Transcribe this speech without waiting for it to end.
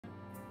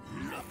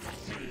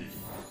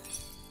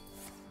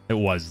It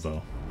was,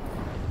 though.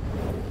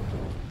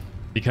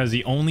 Because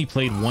he only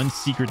played one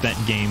secret that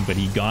game, but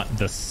he got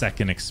the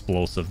second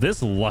explosive.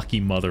 This lucky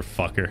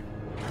motherfucker.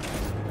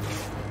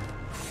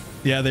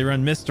 Yeah, they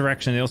run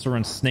misdirection. They also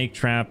run snake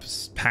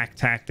traps, pack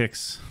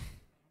tactics.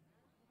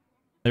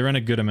 They run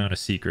a good amount of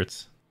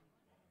secrets.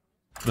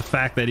 The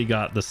fact that he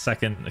got the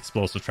second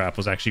explosive trap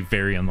was actually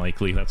very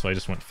unlikely. That's why I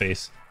just went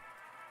face.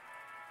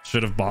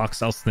 Should have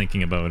boxed. I was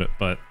thinking about it,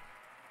 but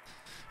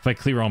if I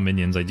clear all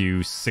minions, I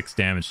do 6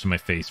 damage to my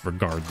face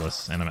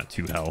regardless, and I'm at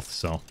 2 health,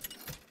 so...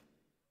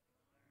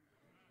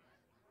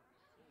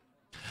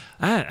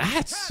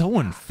 That's so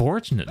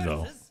unfortunate,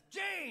 though.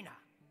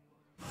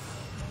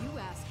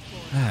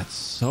 That's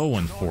so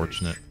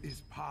unfortunate.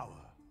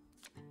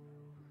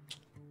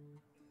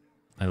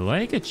 I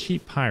like a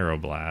cheap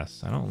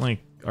Pyroblast. I don't like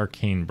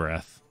Arcane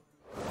Breath.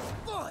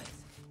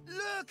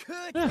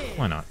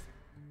 Why not?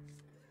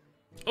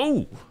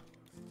 Oh!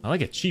 I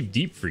like a cheap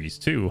Deep Freeze,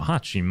 too.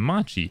 Hachi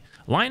Machi.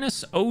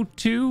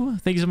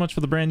 Linus02, thank you so much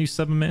for the brand new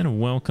 7-man.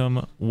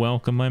 Welcome,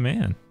 welcome, my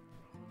man.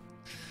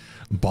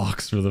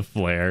 Box for the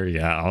flare.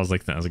 Yeah, I was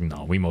like,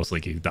 no, we most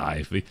likely die.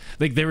 If we,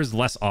 like, there was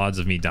less odds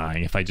of me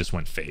dying if I just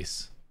went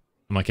face.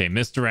 I'm like, okay,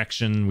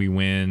 misdirection, we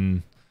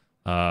win.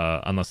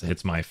 Unless it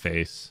hits my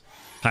face.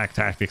 Pack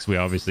tactics, we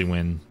obviously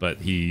win, but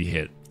he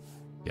hit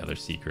the other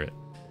secret.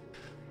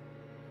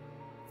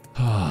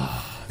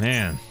 Oh,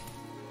 man.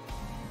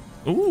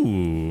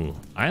 Ooh,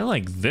 I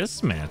like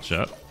this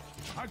matchup.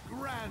 A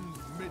grand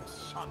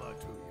midsummer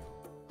to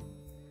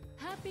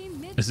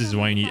you. This is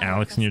why you need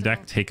Alex in your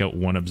deck. Take out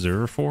 1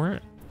 observer for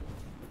it.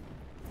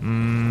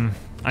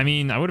 I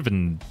mean, I would have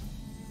been...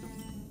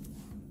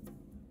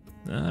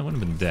 I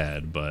wouldn't have been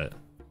dead, but...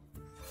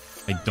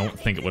 I don't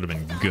think it would have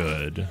been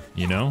good,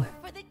 you know?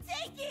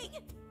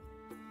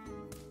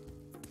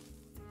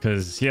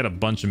 Because he had a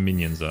bunch of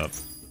minions up.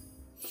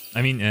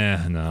 I mean,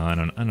 no, I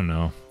don't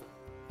know.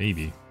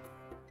 Maybe.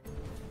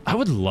 I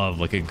would love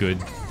like a good...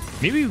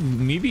 Maybe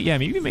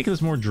make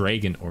this more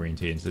dragon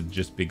oriented instead of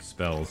just big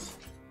spells.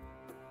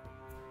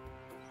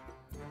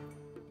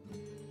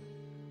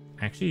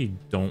 Actually,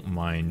 don't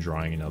mind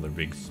drawing another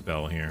big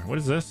spell here. What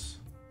is this?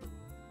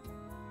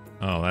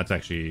 Oh, that's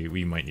actually...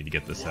 We might need to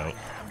get this out.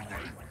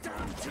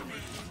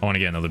 I want to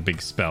get another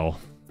big spell,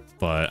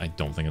 but I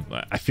don't think...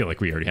 I feel like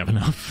we already have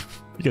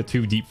enough. We got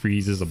 2 deep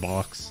freezes, a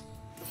box.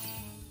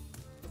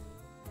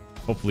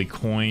 Hopefully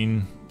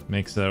coin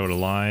makes it out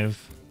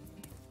alive.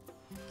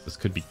 This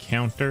could be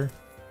counter.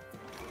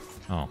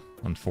 Oh,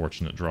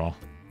 unfortunate draw.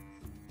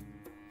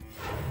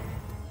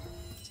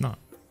 It's not.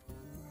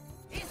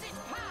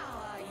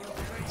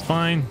 It's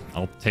fine.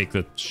 I'll take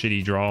the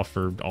shitty draw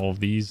for all of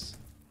these.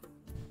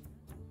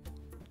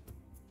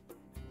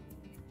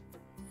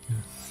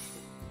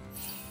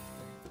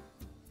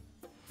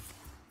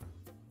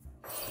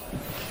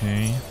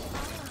 Okay.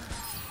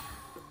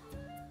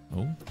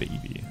 Oh,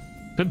 baby.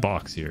 Good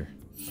box here.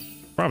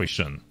 Probably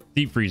shouldn't.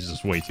 Deep freeze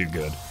is way too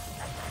good.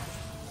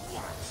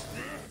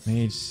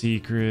 Mage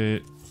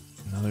secret.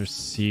 Another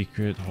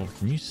secret. Oh,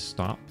 can you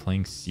stop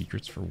playing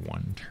secrets for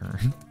 1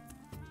 turn?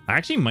 I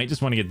actually might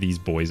just want to get these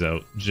boys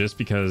out just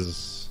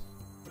because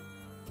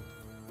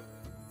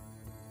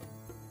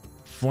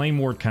Flame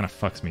Ward kind of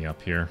fucks me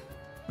up here.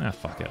 Ah,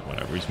 fuck it.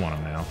 Whatever. We just want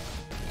them now.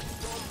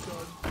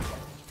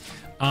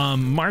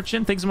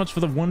 Marchin, thanks so much for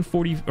the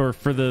 140 or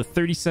for the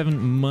 37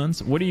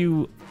 months. What are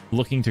you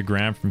looking to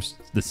grab from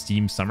the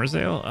Steam Summer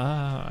Sale?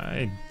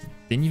 I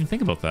didn't even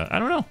think about that. I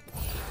don't know.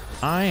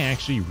 I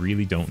actually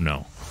really don't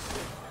know.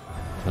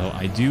 So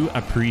I do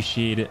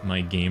appreciate it,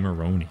 my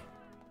gamer-roni.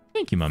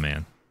 Thank you, my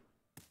man.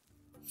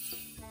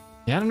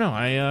 Yeah, I don't know.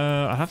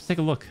 I'll have to take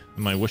a look at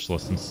my wish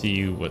list and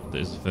see what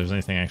if there's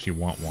anything I actually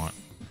want.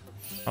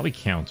 Probably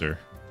counter.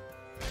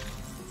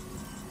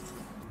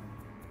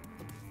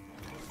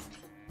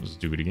 Let's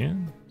do it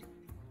again.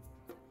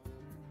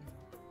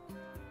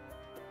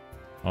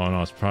 Oh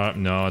no,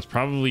 it's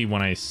probably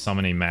when I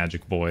summon a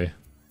magic boy.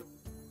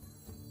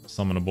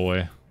 Summon a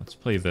boy. Let's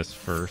play this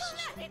first.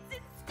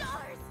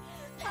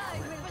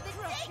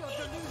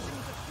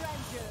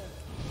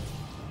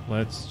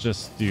 Let's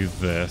just do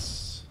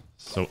this.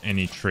 So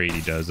any trade he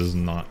does is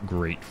not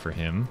great for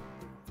him.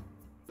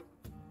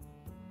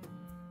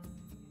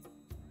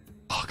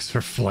 Box for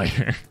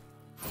Flare.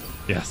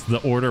 Yes,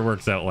 the order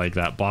works out like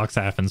that. Box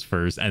happens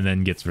first and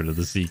then gets rid of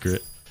the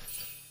secret.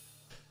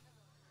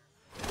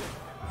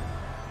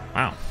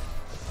 Wow.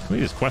 Complete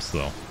his quest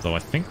though. So I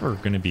think we're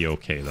going to be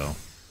okay though.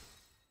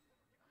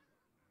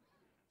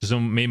 Just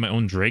made my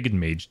own Dragon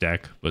Mage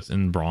deck, but it's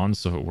in bronze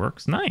so it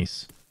works.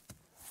 Nice.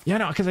 Yeah,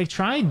 no, because I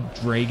tried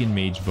Dragon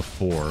Mage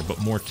before,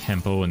 but more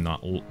tempo and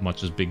not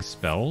much as big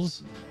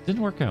spells.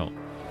 Didn't work out.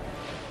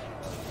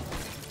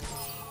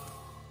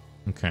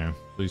 Okay,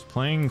 so he's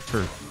playing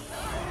for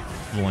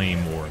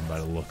Flame Ward by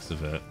the looks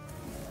of it.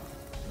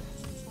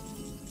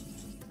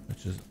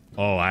 Which is...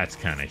 Oh, that's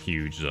kind of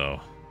huge,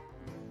 though.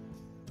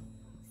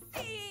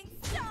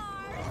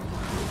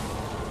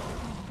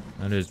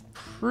 That is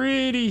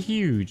pretty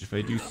huge, if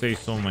I do say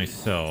so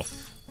myself.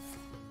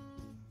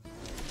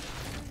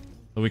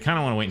 But we kind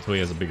of want to wait until he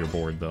has a bigger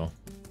board, though.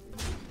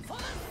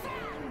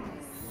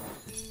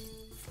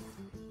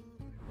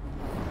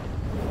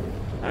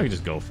 I could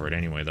just go for it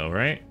anyway, though,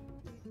 right?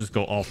 Just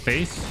go all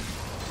face.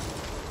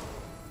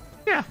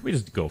 Yeah, we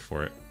just go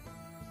for it.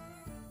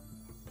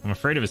 I'm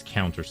afraid of his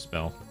counter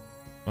spell.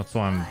 That's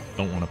why I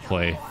don't want to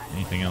play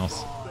anything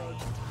else.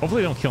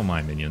 Hopefully they don't kill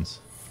my minions.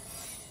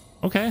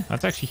 Okay,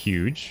 that's actually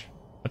huge.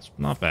 That's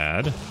not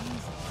bad.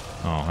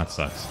 Oh, that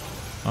sucks.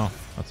 Oh,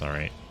 that's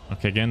alright.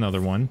 Okay, get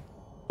another one.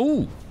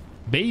 Ooh,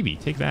 baby,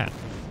 take that.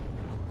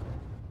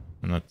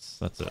 And that's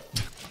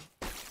it.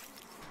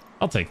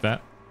 I'll take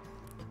that.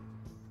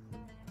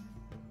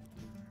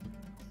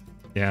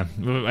 Yeah,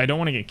 I don't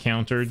want to get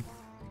countered.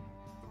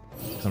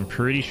 I'm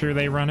pretty sure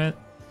they run it.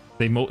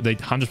 They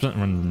 100%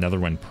 run another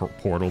one per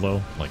portal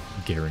though, like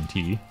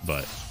guarantee.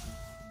 But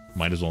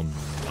might as well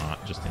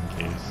not, just in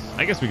case.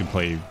 I guess we could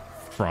play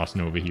Frost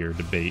Nova here.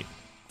 Debate.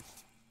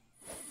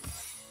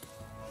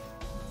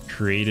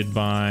 Created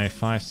by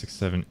 5, 6,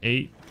 7,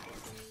 8.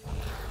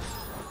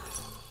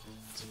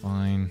 It's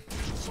fine.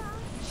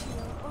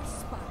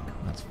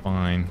 That's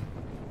fine.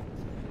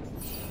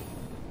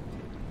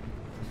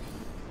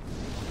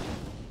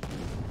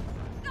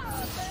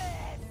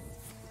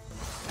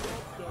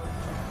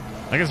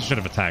 I guess I should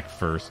have attacked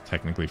first,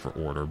 technically, for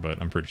order,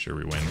 but I'm pretty sure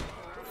we win.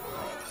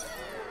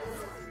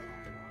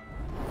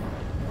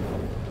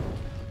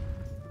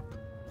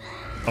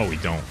 Oh, we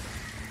don't.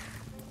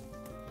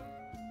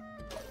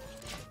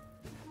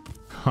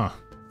 Huh.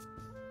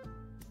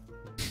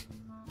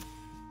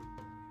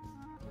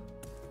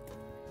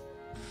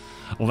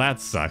 Well,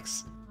 that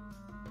sucks.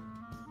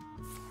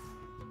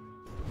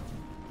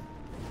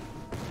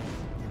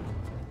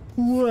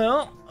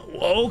 Well,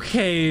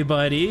 okay,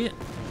 buddy.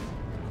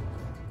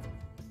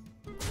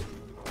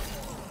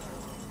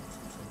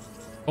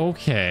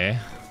 Okay.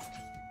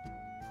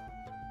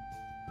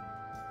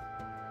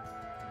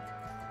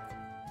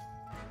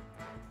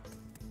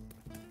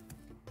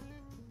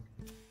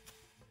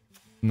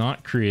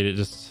 Not created,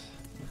 just...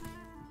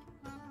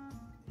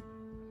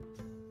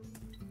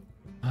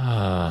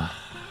 There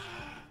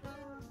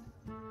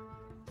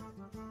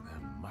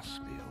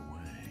must be a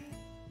way.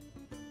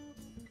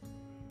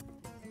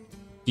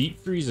 Deep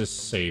freeze is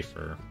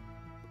safer.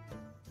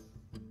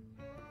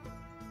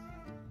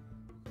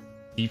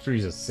 Deep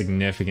freeze is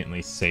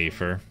significantly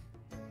safer.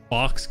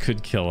 Box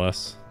could kill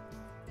us.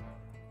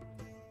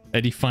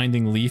 Eddie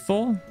finding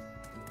lethal?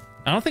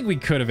 I don't think we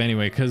could have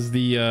anyway, because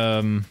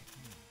the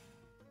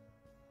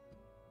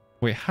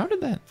wait, how did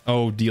that?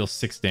 Oh, deal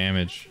 6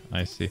 damage.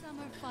 I see.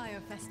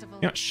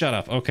 Yeah, shut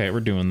up. Okay, we're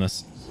doing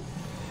this.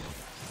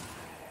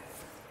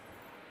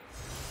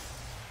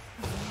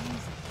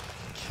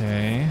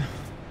 Okay.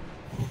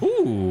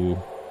 Ooh.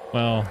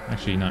 Well,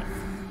 actually not.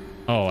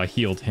 Oh, I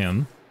healed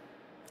him.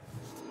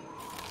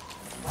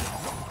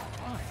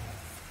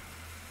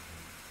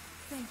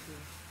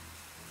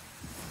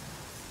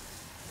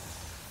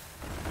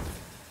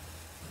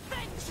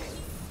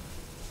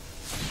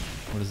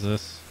 What is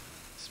this?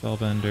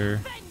 Spellbender.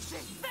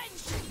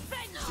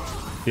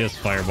 He has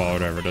fireball or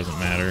whatever, doesn't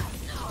matter.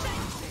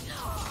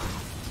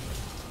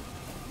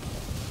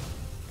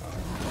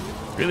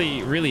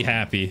 Really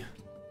happy.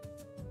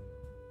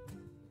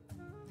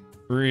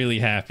 Really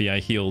happy I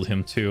healed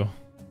him too.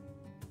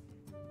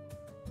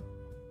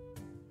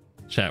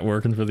 Chat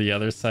working for the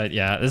other side.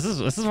 Yeah, this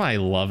is why I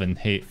love and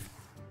hate.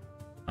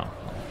 Oh,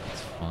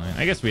 that's fine.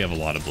 I guess we have a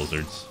lot of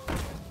blizzards.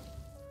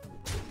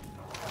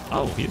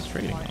 Oh, he's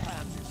trading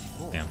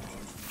though. Damn.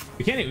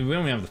 We can't even, we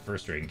don't have the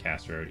first Dragon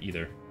Caster out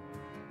either.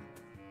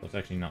 So it's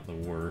actually not the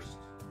worst.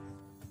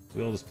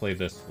 We'll just play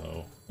this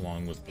though,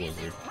 along with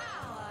Blizzard.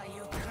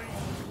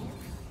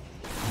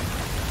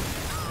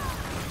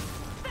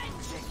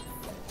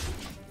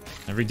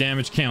 Every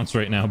damage counts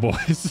right now,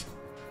 boys.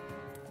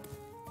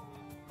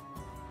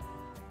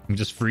 We can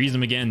just freeze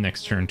him again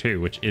next turn too,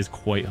 which is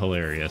quite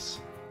hilarious.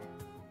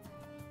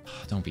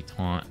 Don't be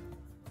taunt.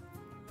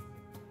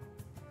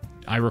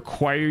 I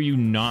require you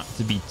not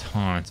to be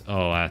taunt.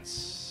 Oh,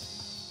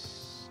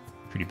 that's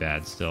pretty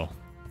bad still.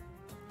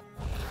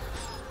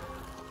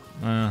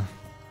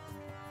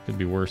 Could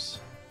be worse.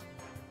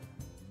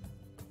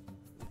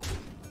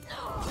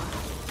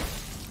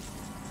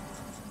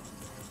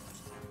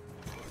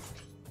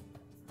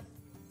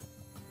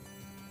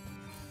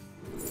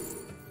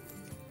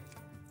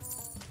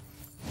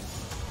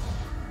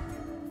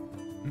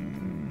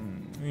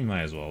 We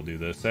might as well do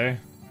this, eh?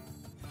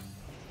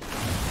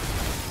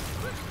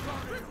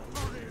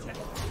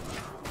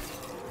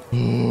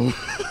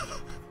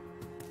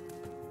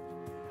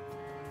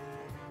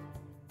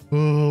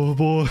 Oh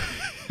boy.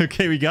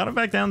 Okay, we got him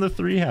back down to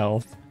 3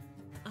 health.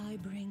 I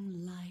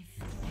bring life.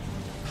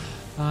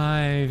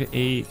 5,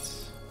 8.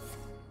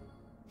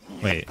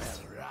 Wait. Does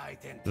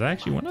that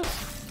actually win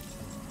us?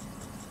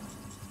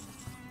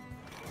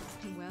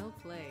 Well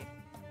played.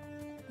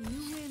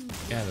 You win.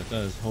 Yeah, that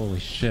does. Holy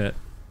shit.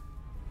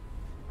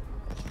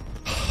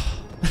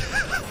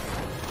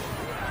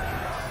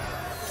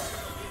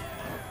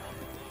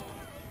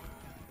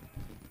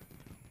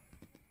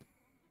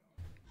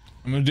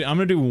 I'm I'm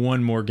gonna do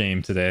one more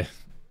game today.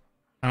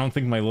 I don't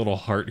think my little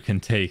heart can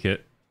take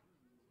it.